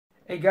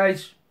Hey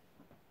guys,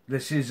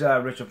 this is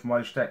Richard from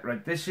WELSHYTECH.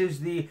 Right, this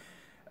is the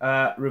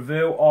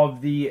review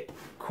of the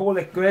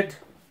CORELIQUID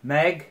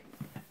MEG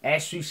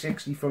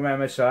S360 from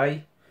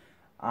MSI.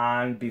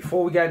 And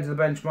before we get into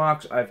the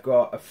benchmarks, I've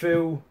got a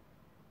few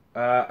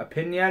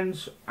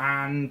opinions,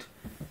 and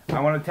I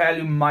want to tell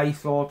you my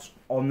thoughts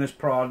on this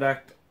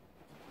product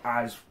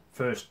at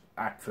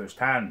first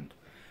hand.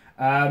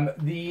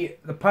 The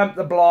pump,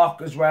 the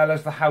block, as well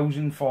as the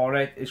housing for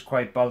it is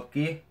quite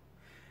bulky.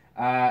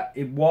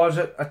 It was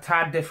a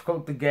tad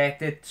difficult to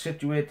get it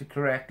situated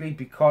correctly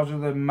because of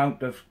the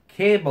amount of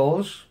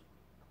cables.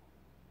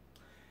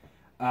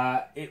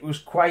 It was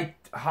quite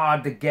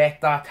hard to get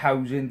that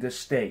housing to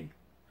stay.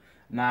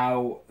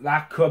 Now,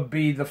 that could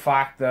be the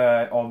fact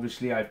that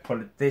obviously I've put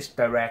it this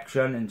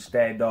direction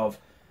instead of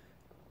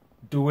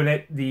doing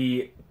it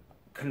the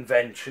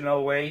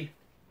conventional way,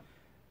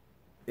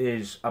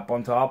 is up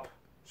on top.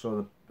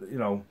 So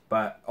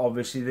but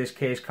obviously this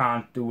case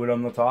can't do it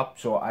on the top,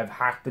 so I've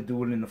had to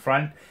do it in the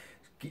front.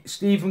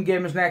 Steve from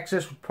Gamers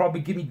Nexus would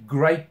probably give me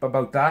gripe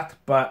about that,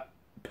 but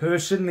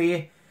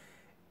personally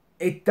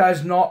it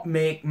does not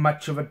make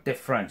much of a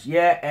difference.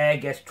 Yeah, air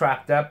gets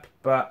trapped up,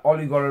 but all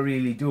you gotta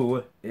really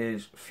do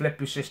is flip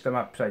your system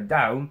upside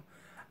down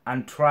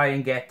and try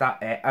and get that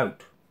air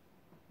out.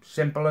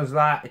 Simple as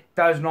that. It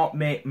does not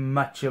make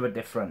much of a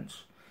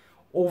difference.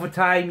 Over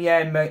time, yeah,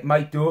 it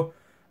might do,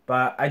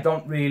 but I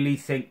don't really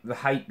think the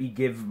hype you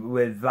give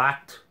with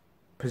that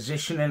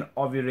positioning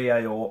of your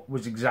AIO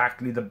was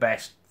exactly the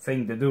best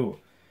thing to do.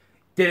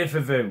 Did it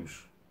for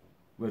views,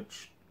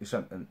 which is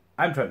something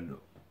I'm trying to do.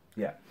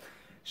 Yeah.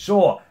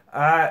 So,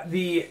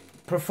 the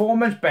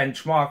performance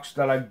benchmarks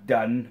that I've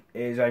done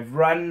is I've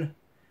run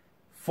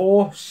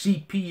 4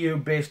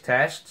 CPU-based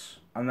tests,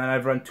 and then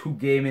I've run 2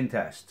 gaming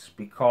tests,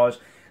 because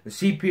the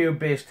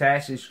CPU-based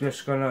test is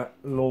just going to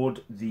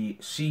load the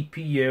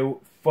CPU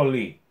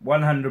fully,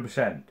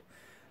 100%.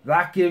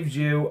 That gives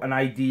you an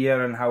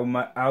idea on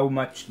how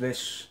much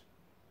this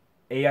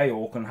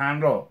AIO can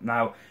handle.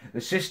 Now,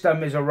 the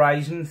system is a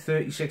Ryzen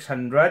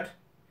 3600.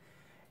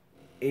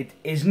 It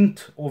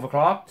isn't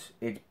overclocked.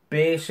 It's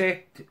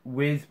basic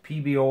with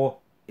PBO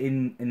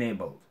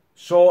enabled.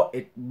 So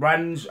it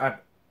runs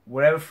at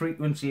whatever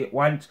frequency it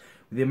wants,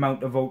 with the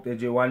amount of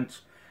voltage it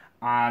wants.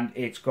 And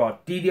it's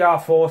got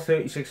DDR4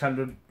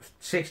 3600,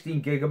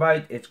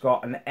 16GB. It's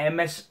got an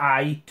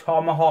MSI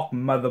Tomahawk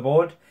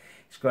motherboard.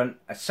 It's got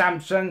a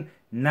Samsung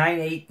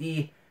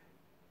 980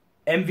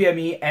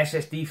 NVMe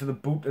SSD for the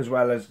boot as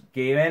well as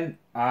gaming.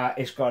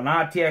 It's got an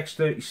RTX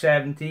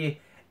 3070,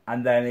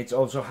 and then it's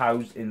also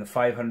housed in the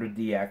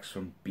 500DX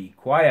from Be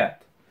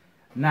Quiet.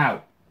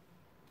 Now,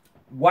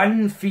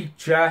 one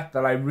feature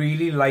that I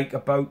really like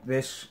about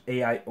this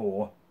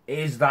AIO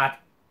is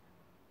that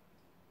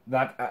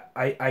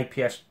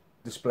IPS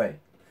display.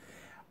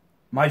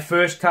 My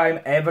first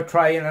time ever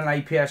trying an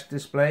IPS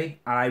display,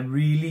 and I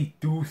really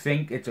do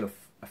think it's a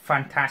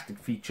fantastic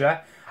feature.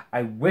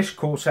 I wish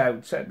Corsair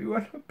would send me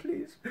one,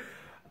 please.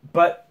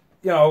 But,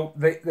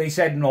 they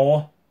said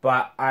no,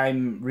 but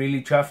I'm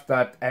really chuffed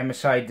that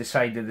MSI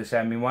decided to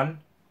send me one.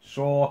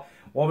 So,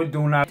 what we're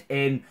doing now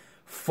in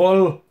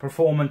full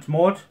performance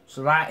mode.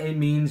 So that it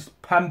means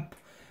pump,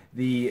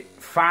 the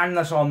fan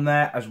that's on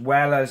there, as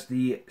well as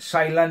the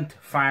silent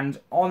fans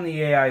on the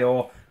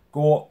AIO,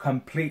 go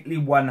completely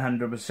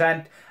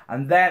 100%.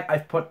 And then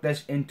I've put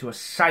this into a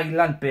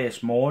silent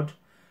base mode,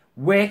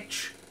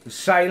 which the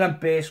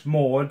silent base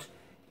mode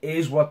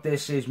is what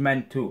this is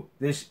meant to.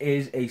 This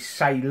is a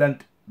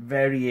silent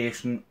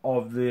variation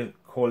of the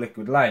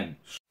CORELIQUID line.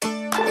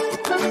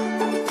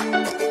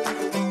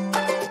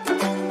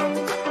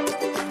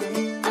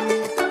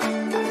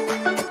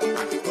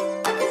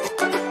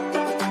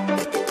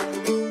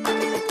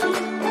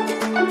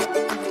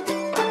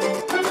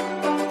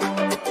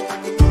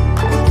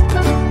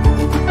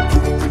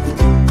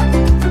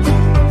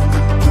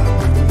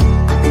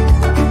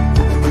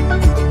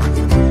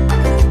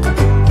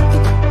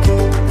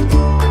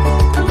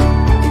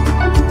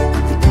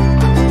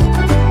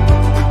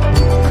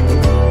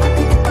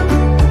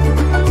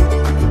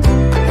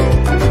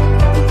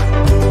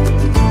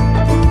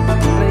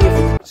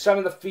 Some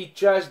of the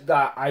features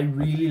that I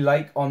really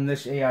like on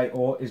this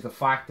AIO is the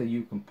fact that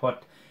you can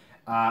put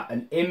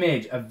an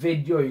image, a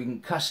video, you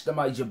can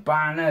customize your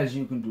banners,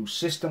 you can do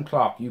system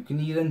clock, you can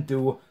even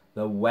do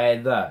the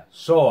weather.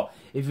 So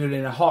if you're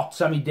in a hot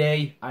sunny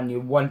day and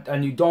you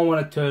don't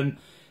want to turn,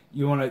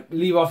 you want to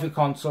leave off your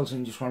consoles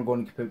and you just want to go on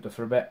your computer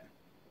for a bit,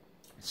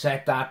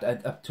 set that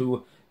up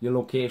to your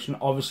location.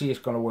 Obviously it's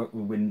going to work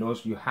with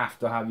Windows. You have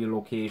to have your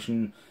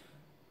location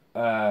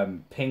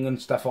ping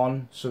and stuff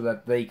on so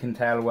that they can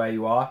tell where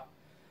you are.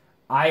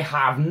 I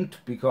haven't,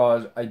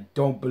 because I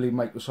don't believe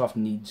Microsoft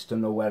needs to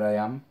know where I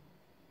am.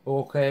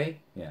 Okay,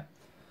 yeah.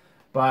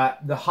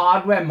 But the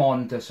hardware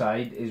monitor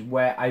side is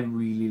where I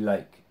really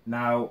like.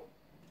 Now,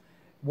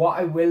 what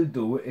I will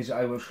do is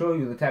I will show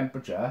you the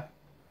temperature.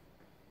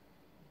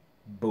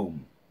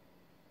 Boom.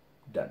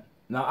 Done.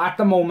 Now, at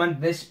the moment,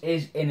 this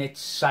is in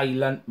its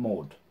silent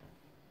mode.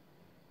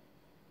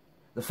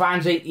 the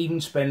fans ain't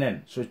even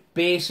spinning. So it's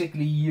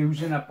basically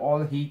using up all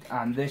the heat,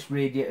 and this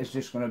radiator is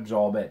just going to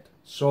absorb it.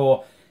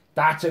 So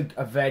that's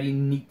a very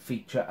neat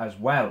feature as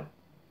well.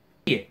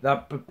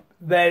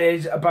 There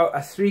is about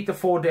a 3 to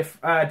 4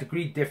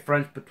 degree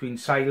difference between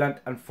silent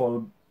and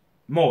full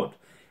mode.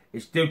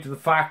 It's due to the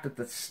fact that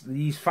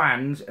these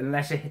fans,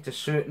 unless it hits a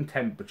certain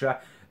temperature,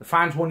 the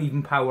fans won't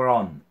even power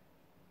on,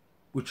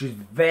 which is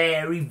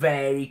very,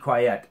 very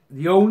quiet.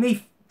 The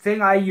only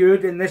thing I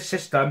heard in this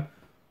system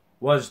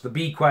was the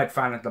Be Quiet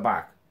fan at the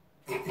back,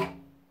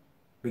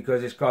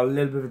 because it's got a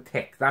little bit of a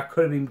tick. That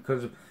could have been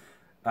because of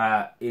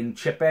in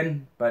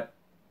chipping, but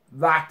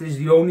that is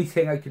the only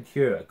thing I could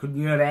hear. I couldn't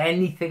hear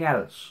anything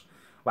else.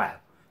 Well,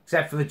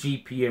 except for the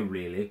GPU,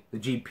 really. The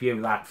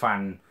GPU, that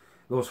fan,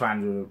 those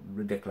fans were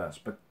ridiculous.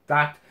 But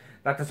that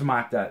doesn't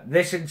matter.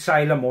 This in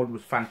silent mode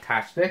was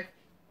fantastic.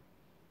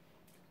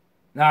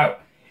 Now,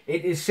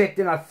 it is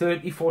sitting at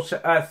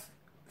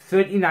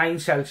 39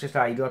 Celsius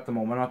idle at the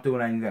moment, not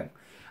doing anything.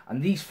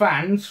 And these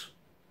fans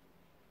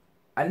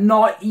are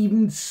not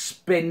even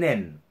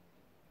spinning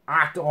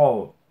at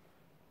all.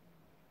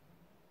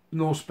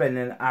 No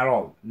spinning at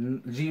all.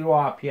 0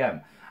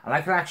 RPM. And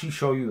I can actually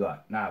show you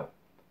that now.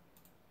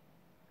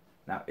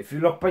 Now, if you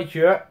look by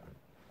here,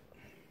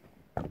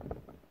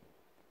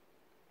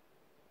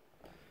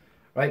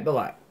 right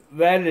below,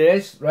 there it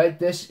is, right?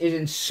 This is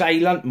in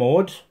silent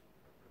mode.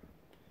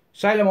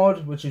 Silent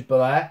mode, which is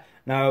below.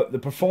 Now, the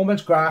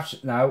performance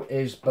graphs now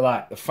is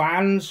below. The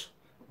fans,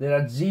 they're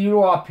at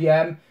 0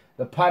 RPM.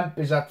 The pump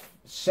is at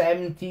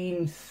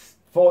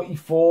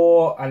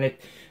 1744, and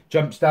it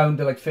jumps down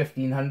to like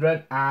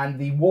 1500. And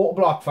the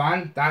waterblock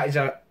fan, that is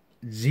at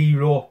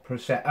 0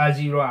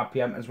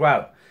 RPM as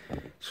well.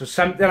 So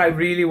something I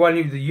really want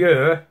you to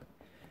hear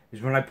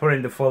is when I put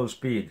into full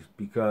speed,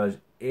 because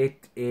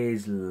it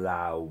is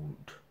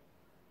loud.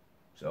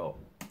 So,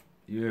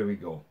 here we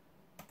go.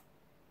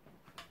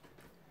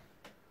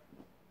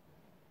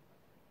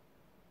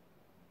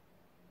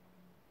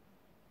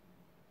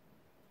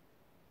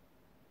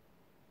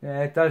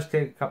 Yeah, it does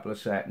take a couple of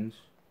seconds.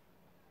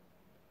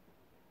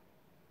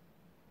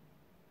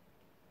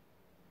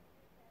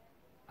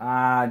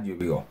 And here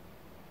we go.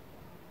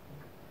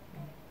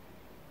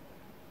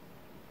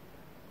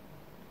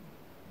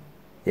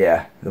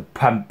 Yeah, the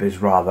pump is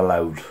rather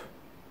loud.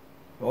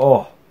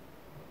 Oh.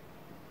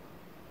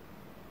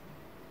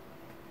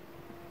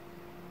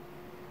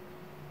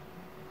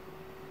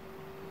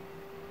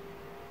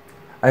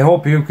 I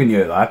hope you can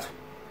hear that.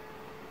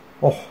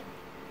 Oh.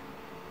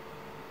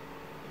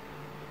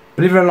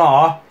 Believe it or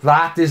not,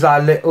 that is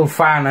our little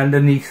fan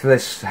underneath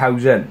this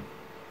housing.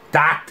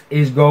 That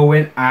is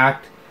going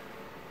at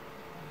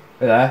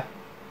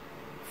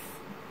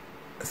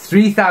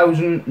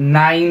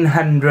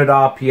 3,900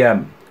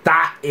 RPM.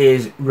 That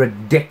is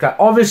ridiculous.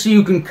 Obviously,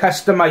 you can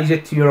customize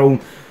it to your own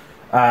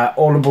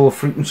audible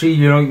frequency.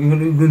 You know, you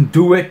can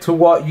do it to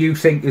what you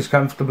think is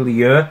comfortable to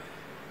hear.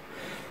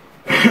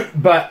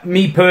 But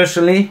me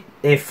personally,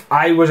 if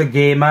I was a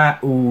gamer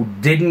who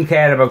didn't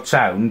care about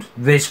sound,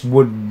 this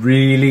would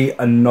really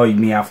annoy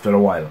me after a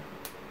while.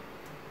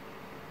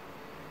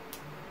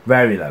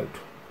 Very loud,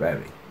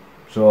 very.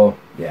 So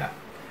yeah,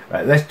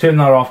 right. Let's turn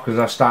that off because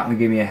that's starting to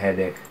give me a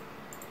headache.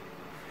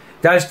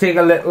 It does take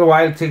a little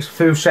while. It takes a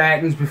few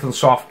seconds before the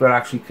software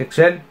actually kicks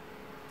in.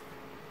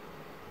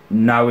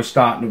 Now it's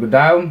starting to go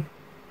down.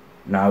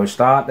 Now it's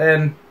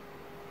starting.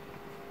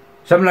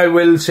 Something I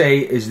will say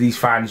is these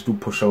fans do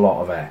push a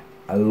lot of air.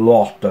 A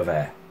lot of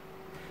air.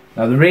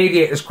 Now the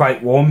radiator is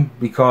quite warm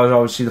because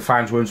obviously the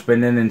fans weren't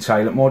spinning in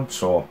silent mode,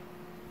 so.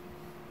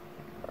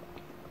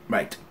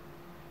 Right.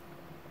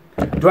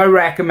 Do I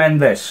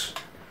recommend this?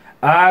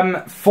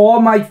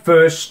 For my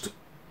first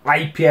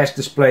IPS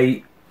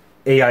display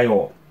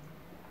AIO,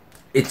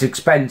 it's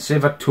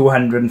expensive at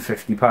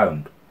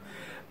 £250.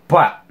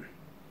 But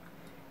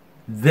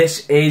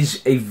this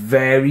is a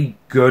very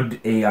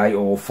good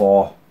AIO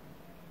for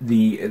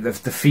the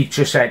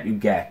feature set you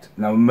get.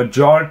 Now,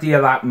 majority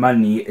of that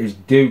money is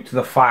due to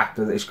the fact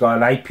that it's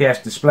got an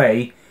IPS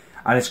display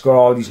and it's got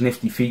all these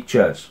nifty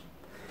features.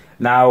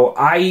 Now,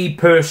 I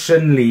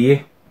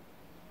personally,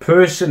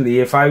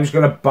 if I was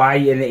going to buy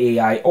an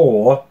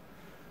AIO,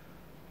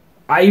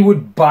 I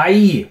would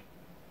buy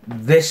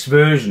this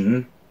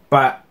version,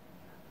 but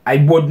I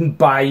wouldn't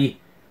buy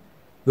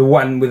the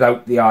one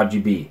without the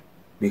RGB.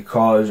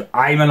 Because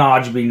I'm an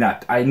RGB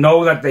nut. I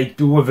know that they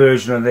do a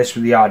version of this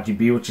with the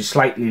RGB, which is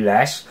slightly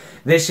less.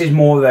 This is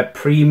more their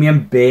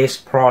premium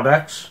based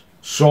products.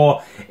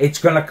 So it's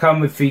going to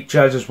come with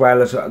features as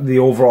well as the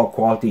overall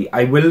quality.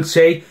 I will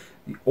say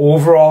the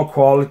overall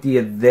quality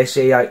of this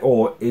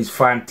AIO is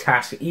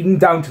fantastic. Even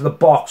down to the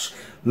box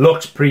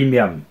looks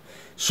premium.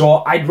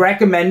 So I'd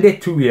recommend it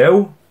to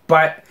you.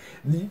 But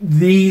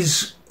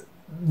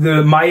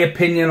my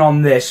opinion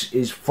on this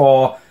is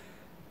for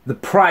the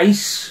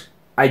price.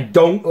 I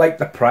don't like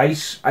the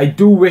price. I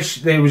do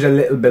wish there was a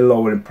little bit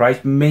lower in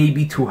price,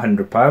 maybe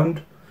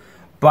 £200.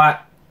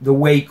 But the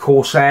way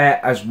Corsair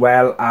as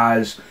well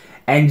as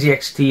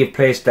NGXT have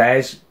placed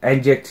theirs,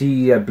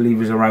 NGXT I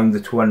believe is around the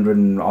 200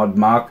 and odd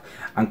mark,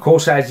 and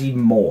Corsair is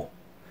even more.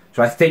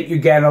 So I think you're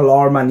getting a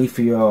lot of money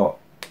for your...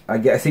 I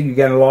think you're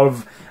getting a lot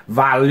of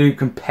value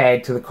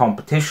compared to the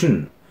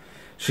competition.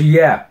 So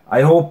yeah,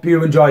 I hope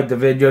you enjoyed the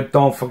video.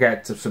 Don't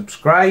forget to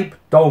subscribe.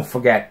 Don't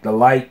forget to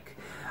like.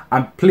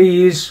 And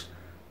please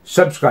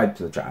subscribe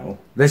to the channel.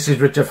 This is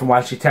Richard from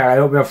WELSHYTECH. I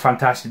hope you have a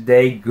fantastic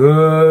day.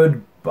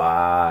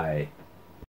 Goodbye.